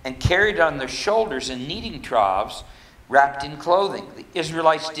off and carried it on their shoulders in kneading troughs, wrapped in clothing. The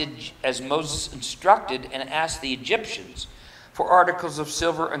Israelites did as Moses instructed and asked the Egyptians for articles of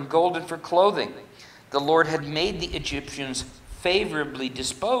silver and gold and for clothing. The Lord had made the Egyptians favorably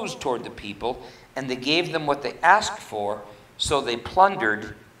disposed toward the people, and they gave them what they asked for, so they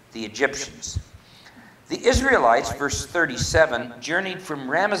plundered the Egyptians. The Israelites, verse 37, journeyed from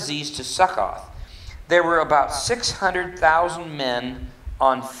Ramesses to Succoth. There were about 600,000 men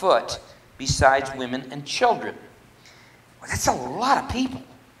on foot, besides women and children. Well, that's a lot of people.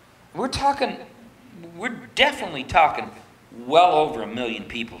 We're definitely talking well over 1 million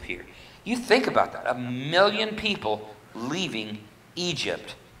people here. You think about that, 1 million people leaving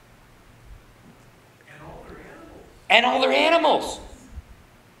Egypt. And all their animals.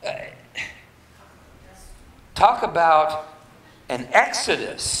 Talk about an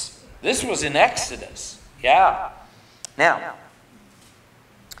exodus. This was an exodus. Yeah. Now,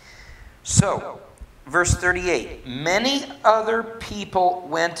 so, verse 38. Many other people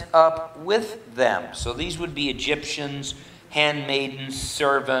went up with them. So these would be Egyptians, handmaidens,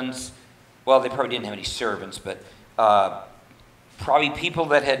 servants. Well, they probably didn't have any servants, but probably people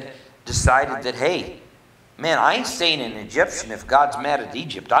that had decided that, hey, man, I ain't staying in Egyptian if God's mad at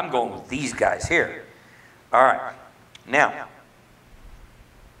Egypt. I'm going with these guys here. All right. Now,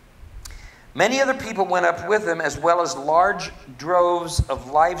 many other people went up with them, as well as large droves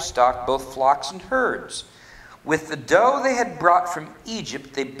of livestock, both flocks and herds. With the dough they had brought from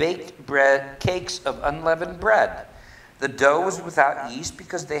Egypt, they baked cakes of unleavened bread. The dough was without yeast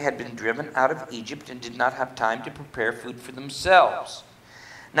because they had been driven out of Egypt and did not have time to prepare food for themselves.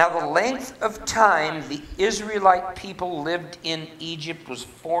 Now the length of time the Israelite people lived in Egypt was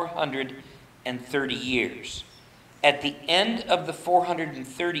 430 years. At the end of the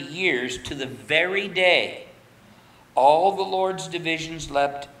 430 years, to the very day, all the Lord's divisions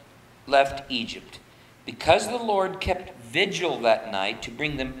left Egypt. Because the Lord kept vigil that night to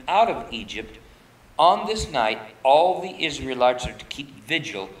bring them out of Egypt, on this night all the Israelites are to keep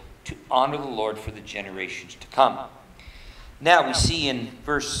vigil to honor the Lord for the generations to come. Now we see in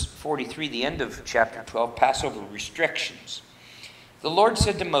verse 43, the end of chapter 12, Passover restrictions. The Lord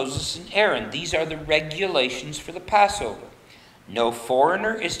said to Moses and Aaron, these are the regulations for the Passover. No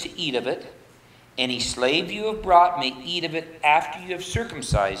foreigner is to eat of it. Any slave you have brought may eat of it after you have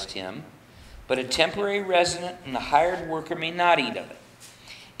circumcised him, but a temporary resident and a hired worker may not eat of it.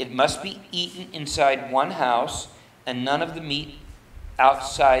 It must be eaten inside one house, and none of the meat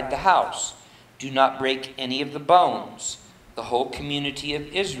outside the house. Do not break any of the bones. The whole community of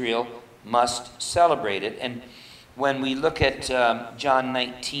Israel must celebrate it. And when we look at John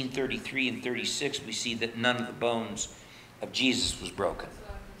 19:33 and 36, we see that none of the bones of Jesus was broken.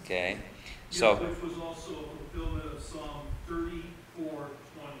 Okay? So, which was also a fulfillment of Psalm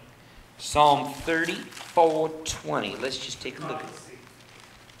 34:20. Psalm 34:20. Let's just take a look at it.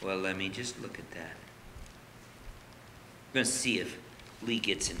 Well, let me just look at that. I'm going to see if Lee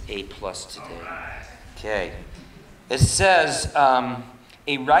gets an A+ today. Okay. It says,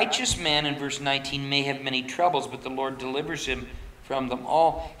 a righteous man, in verse 19, may have many troubles, but the Lord delivers him from them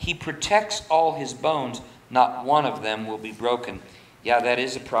all. He protects all his bones. Not one of them will be broken. Yeah, that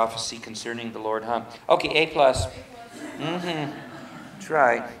is a prophecy concerning the Lord, huh? Okay, A+. That's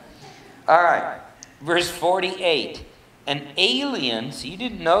right. All right. Verse 48. An alien, so you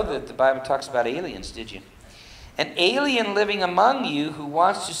didn't know that the Bible talks about aliens, did you? An alien living among you who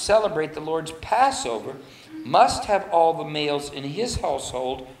wants to celebrate the Lord's Passover must have all the males in his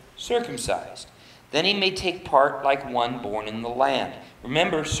household circumcised. Then he may take part like one born in the land.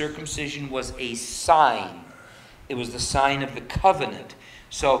 Remember, circumcision was a sign. It was the sign of the covenant.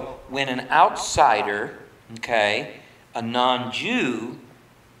 So when an outsider, okay, a non-Jew,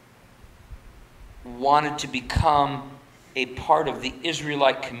 wanted to become a part of the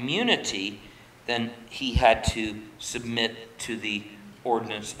Israelite community, then he had to submit to the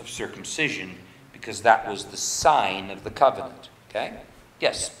ordinance of circumcision, because that was the sign of the covenant. Okay?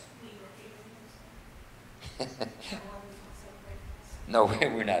 Yes? No,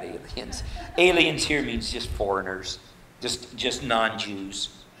 we're not aliens. Aliens here means just foreigners, just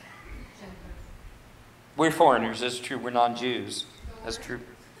non-Jews. We're foreigners, that's true. We're non-Jews. That's true.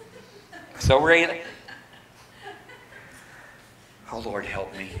 So we're alien. Oh, Lord,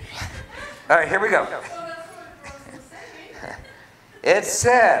 help me. All right, here we go. It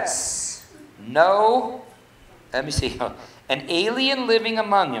says, no, let me see. An alien living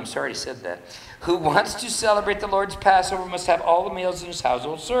among you, I'm sorry I said that, who wants to celebrate the Lord's Passover must have all the males in his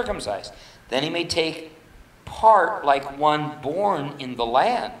household circumcised. Then he may take part like one born in the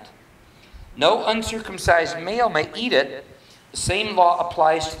land. No uncircumcised male may eat it. The same law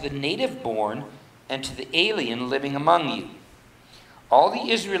applies to the native born and to the alien living among you. All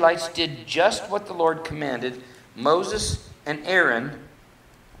the Israelites did just what the Lord commanded Moses and Aaron.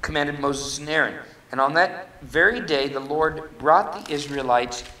 And on that very day, the Lord brought the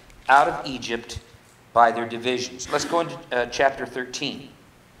Israelites out of Egypt by their divisions. Let's go into chapter 13.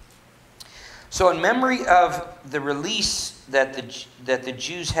 So in memory of the release that the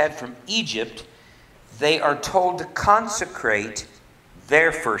Jews had from Egypt, they are told to consecrate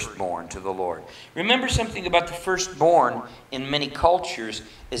their firstborn to the Lord. Remember something about the firstborn in many cultures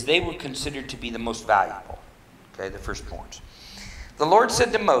is they were considered to be the most valuable. Okay, the firstborns. The Lord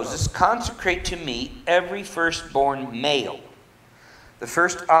said to Moses, consecrate to me every firstborn male. The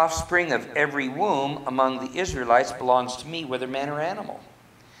first offspring of every womb among the Israelites belongs to me, whether man or animal.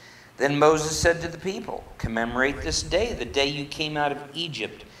 Then Moses said to the people, commemorate this day, the day you came out of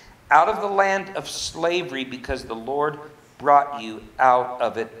Egypt, out of the land of slavery, because the Lord brought you out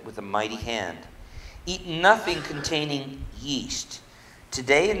of it with a mighty hand. Eat nothing containing yeast.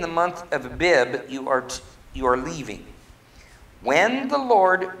 Today in the month of Abib you are leaving. When the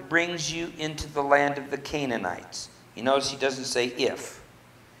Lord brings you into the land of the Canaanites. You notice he doesn't say if.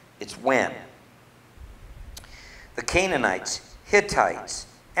 It's when. The Canaanites, Hittites,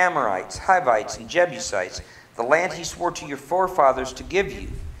 Amorites, Hivites, and Jebusites, the land he swore to your forefathers to give you,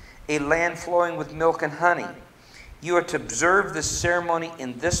 a land flowing with milk and honey. You are to observe this ceremony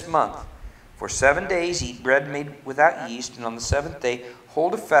in this month. For 7 days eat bread made without yeast, and on the seventh day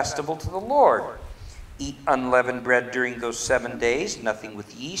hold a festival to the Lord. Eat unleavened bread during those 7 days. Nothing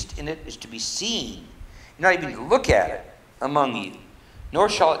with yeast in it is to be seen. You're not even to look at it among you. Nor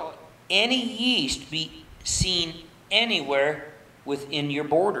shall any yeast be seen anywhere within your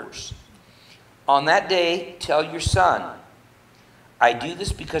borders. On that day, tell your son, I do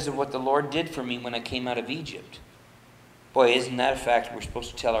this because of what the Lord did for me when I came out of Egypt. Boy, isn't that a fact we're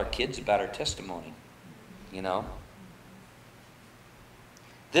supposed to tell our kids about our testimony? You know?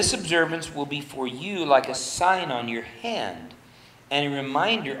 This observance will be for you like a sign on your hand and a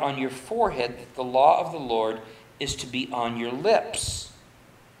reminder on your forehead that the law of the Lord is to be on your lips.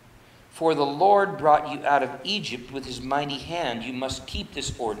 For the Lord brought you out of Egypt with his mighty hand. You must keep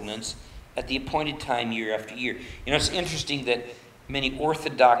this ordinance at the appointed time year after year. You know, it's interesting that many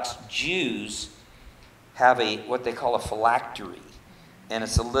Orthodox Jews have what they call a phylactery. And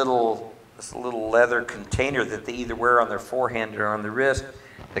it's a little leather container that they either wear on their forehand or on the wrist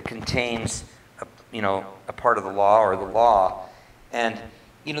that contains a part of the law or the law. And,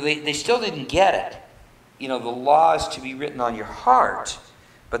 they still didn't get it. The law is to be written on your heart.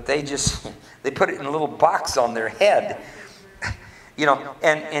 But they put it in a little box on their head.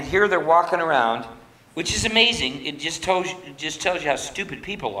 And here they're walking around, which is amazing. It just tells you how stupid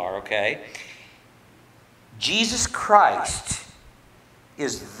people are, okay? Jesus Christ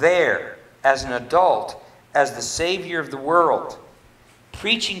is there as an adult, as the Savior of the world,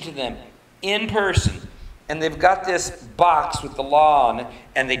 preaching to them in person. And they've got this box with the law on it,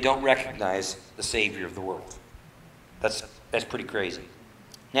 and they don't recognize the Savior of the world. That's pretty crazy.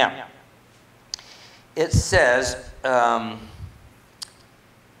 Now, it says,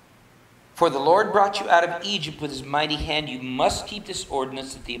 for the Lord brought you out of Egypt with his mighty hand. You must keep this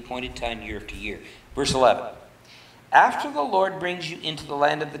ordinance at the appointed time year after year. Verse 11. After the Lord brings you into the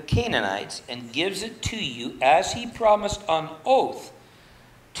land of the Canaanites and gives it to you as he promised on oath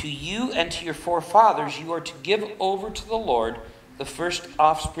to you and to your forefathers, you are to give over to the Lord the first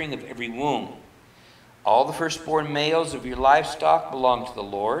offspring of every womb. All the firstborn males of your livestock belong to the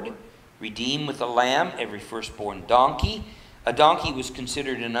Lord. Redeem with a lamb every firstborn donkey. A donkey was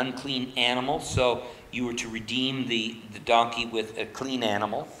considered an unclean animal, so you were to redeem the donkey with a clean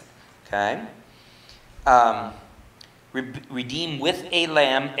animal. Okay? Redeem with a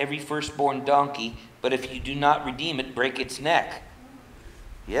lamb every firstborn donkey, but if you do not redeem it, break its neck.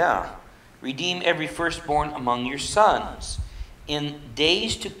 Yeah. Redeem every firstborn among your sons. In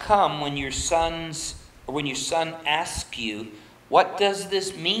days to come, when your son asks you, what does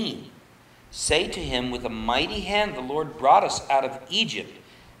this mean? Say to him, with a mighty hand the Lord brought us out of Egypt,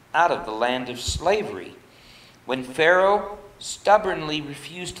 out of the land of slavery. When Pharaoh stubbornly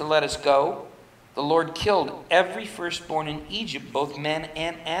refused to let us go, the Lord killed every firstborn in Egypt, both man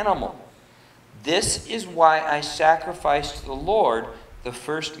and animal. This is why I sacrifice to the Lord the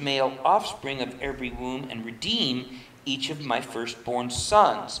first male offspring of every womb and redeem each of my firstborn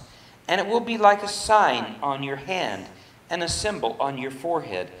sons. And it will be like a sign on your hand and a symbol on your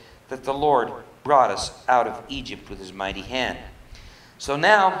forehead that the Lord brought us out of Egypt with his mighty hand. So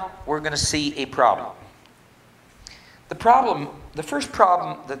now we're going to see a problem. The first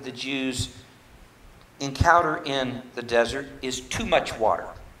problem that the Jews encounter in the desert is too much water.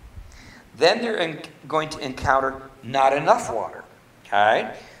 Then they're going to encounter not enough water.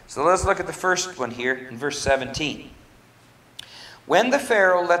 Okay? So let's look at the first one here in verse 17. When the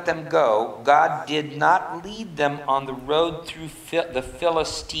Pharaoh let them go, God did not lead them on the road through the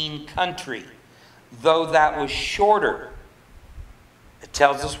Philistine country, though that was shorter. It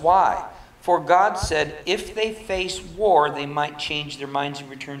tells us why. For God said, if they face war, they might change their minds and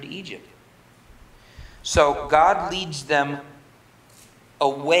return to Egypt. So God leads them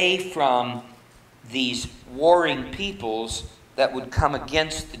away from these warring peoples that would come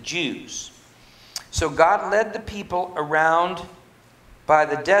against the Jews. So God led the people around by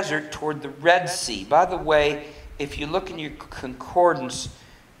the desert toward the Red Sea. By the way, if you look in your concordance,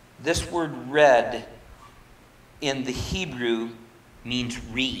 this word red in the Hebrew means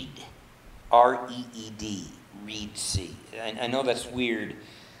reed. R-E-E-D, Reed Sea. I know that's weird.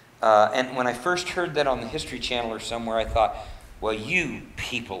 And when I first heard that on the History Channel or somewhere, I thought, well, you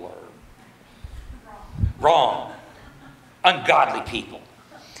people are wrong. Ungodly people.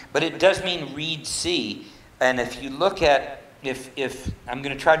 But it does mean Reed Sea. And if you look at, if I'm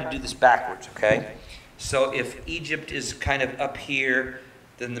going to try to do this backwards, okay? So if Egypt is kind of up here,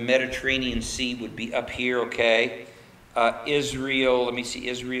 then the Mediterranean Sea would be up here, okay? Israel, let me see,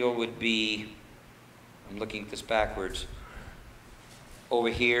 Israel would be, I'm looking at this backwards, over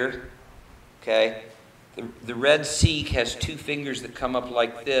here, okay? The Red Sea has two fingers that come up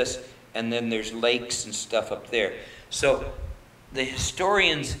like this, and then there's lakes and stuff up there. So the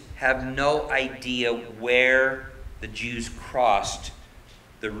historians have no idea where the Jews crossed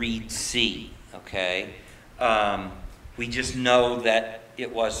the Reed Sea, okay? We just know that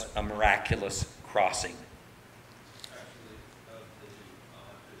it was a miraculous crossing.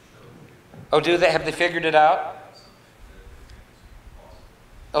 Oh, do they? Have they figured it out?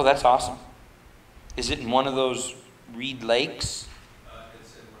 Oh, that's awesome. Is it in one of those reed lakes?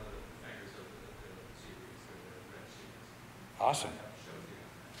 It's in one of the fingers of the sea breeze, the Red Sea. Awesome.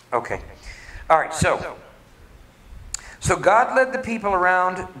 Okay. All right, so God led the people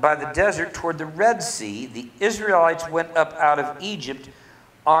around by the desert toward the Red Sea. The Israelites went up out of Egypt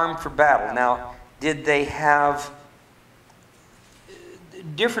armed for battle. Now, did they have...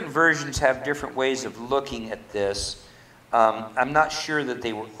 Different versions have different ways of looking at this. I'm not sure that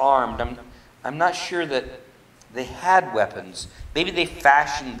they were armed. I'm not sure that they had weapons. Maybe they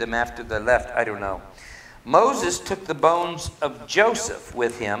fashioned them after they left. I don't know. Moses took the bones of Joseph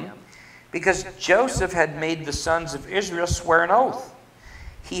with him because Joseph had made the sons of Israel swear an oath.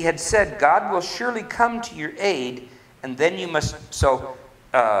 He had said, God will surely come to your aid, and then you must... So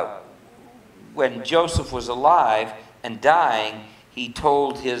when Joseph was alive and dying, he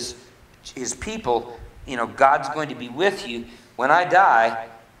told his people, you know, God's going to be with you. When I die,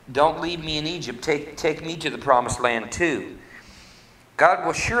 don't leave me in Egypt. Take me to the promised land too. God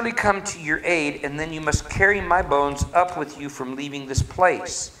will surely come to your aid, and then you must carry my bones up with you from leaving this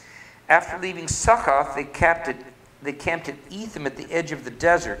place. After leaving Succoth, they camped at Etham at the edge of the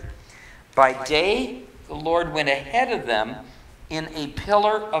desert. By day, the Lord went ahead of them in a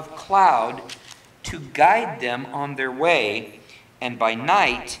pillar of cloud to guide them on their way, and by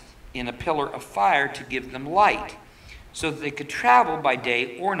night in a pillar of fire to give them light, so that they could travel by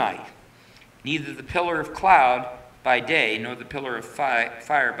day or night. Neither the pillar of cloud by day nor the pillar of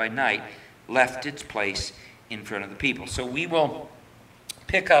fire by night left its place in front of the people. So we will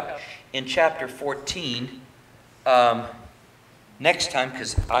pick up in chapter 14 next time,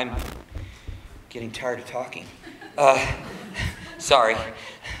 because I'm getting tired of talking. Sorry.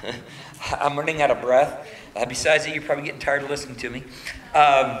 I'm running out of breath. Besides that, you're probably getting tired of listening to me.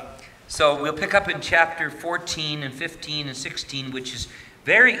 So we'll pick up in chapter 14 and 15 and 16, which is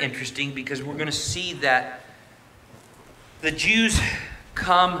very interesting because we're going to see that the Jews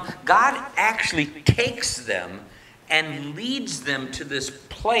come, God actually takes them and leads them to this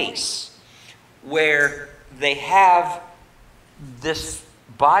place where they have this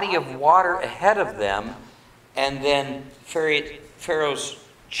body of water ahead of them, and then Pharaoh's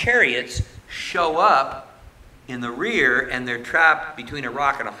chariots show up in the rear, and they're trapped between a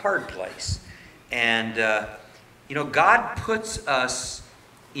rock and a hard place. And, you know, God puts us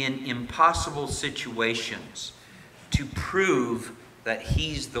in impossible situations to prove that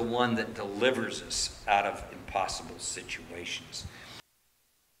He's the one that delivers us out of impossible situations.